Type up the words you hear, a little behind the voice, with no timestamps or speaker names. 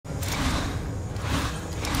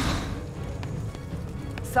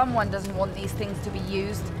Someone doesn't want these things to be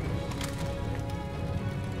used.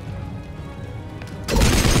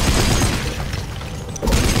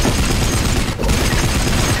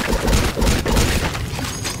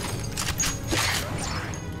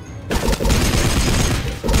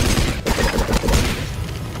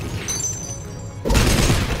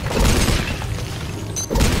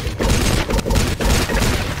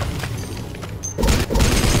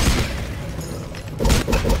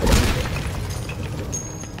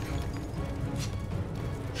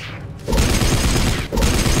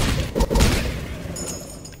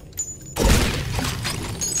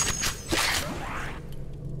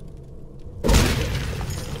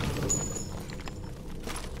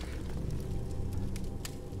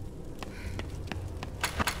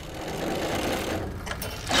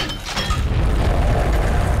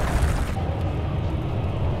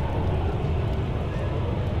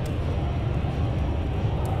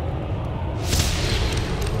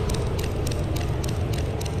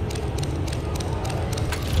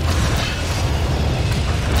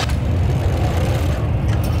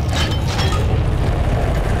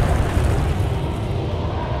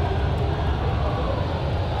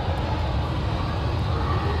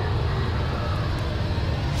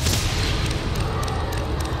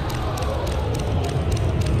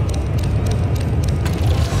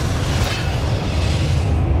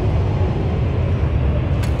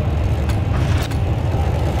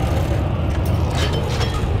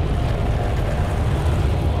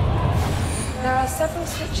 Several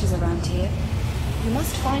switches around here. You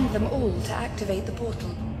must find them all to activate the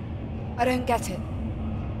portal. I don't get it.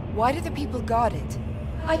 Why do the people guard it?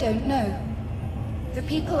 I don't know. The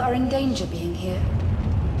people are in danger being here.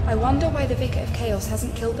 I wonder why the Vicar of Chaos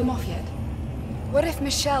hasn't killed them off yet. What if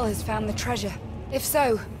Michelle has found the treasure? If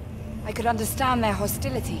so, I could understand their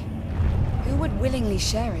hostility. Who would willingly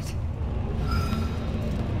share it?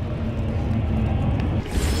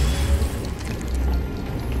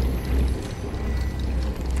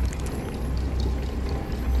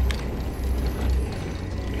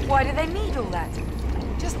 Why do they need all that?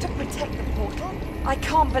 Just to protect the portal? I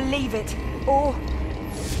can't believe it. Or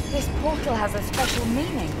this portal has a special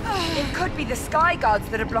meaning. It could be the Sky Guards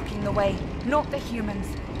that are blocking the way, not the humans.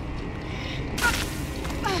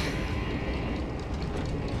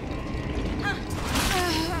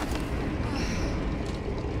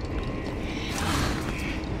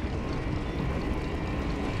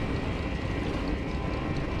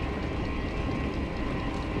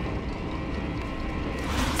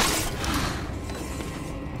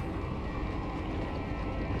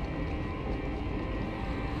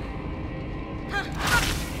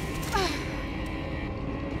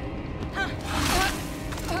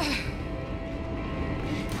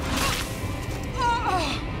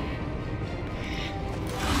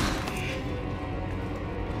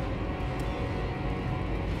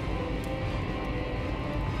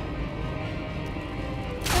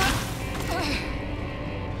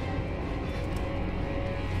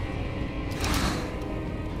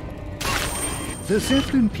 The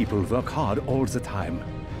Zeppelin people work hard all the time.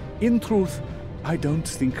 In truth, I don't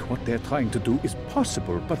think what they're trying to do is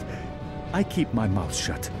possible, but I keep my mouth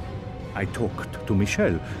shut. I talked to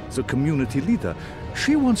Michelle, the community leader.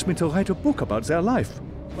 She wants me to write a book about their life.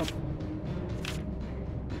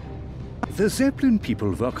 The Zeppelin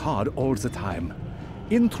people work hard all the time.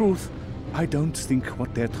 In truth, I don't think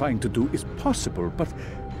what they're trying to do is possible, but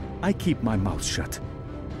I keep my mouth shut.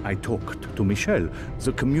 I talked to Michelle,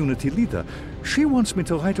 the community leader. She wants me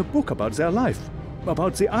to write a book about their life,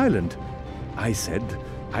 about the island. I said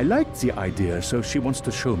I liked the idea, so she wants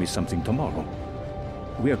to show me something tomorrow.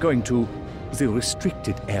 We are going to the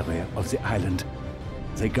restricted area of the island.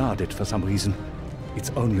 They guard it for some reason. It's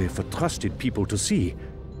only for trusted people to see.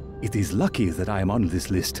 It is lucky that I am on this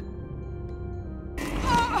list.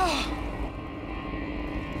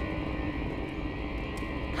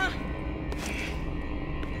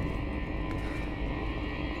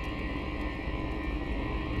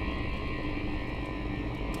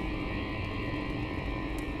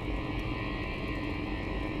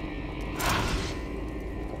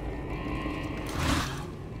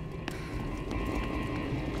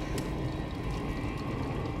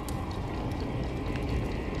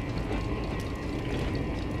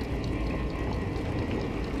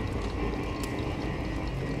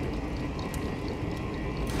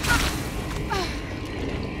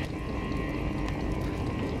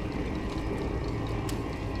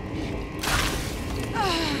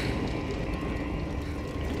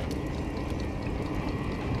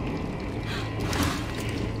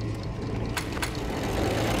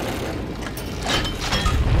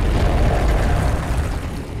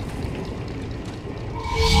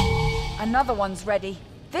 Another one's ready.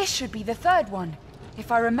 This should be the third one.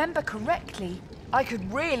 If I remember correctly, I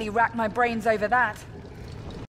could really rack my brains over that.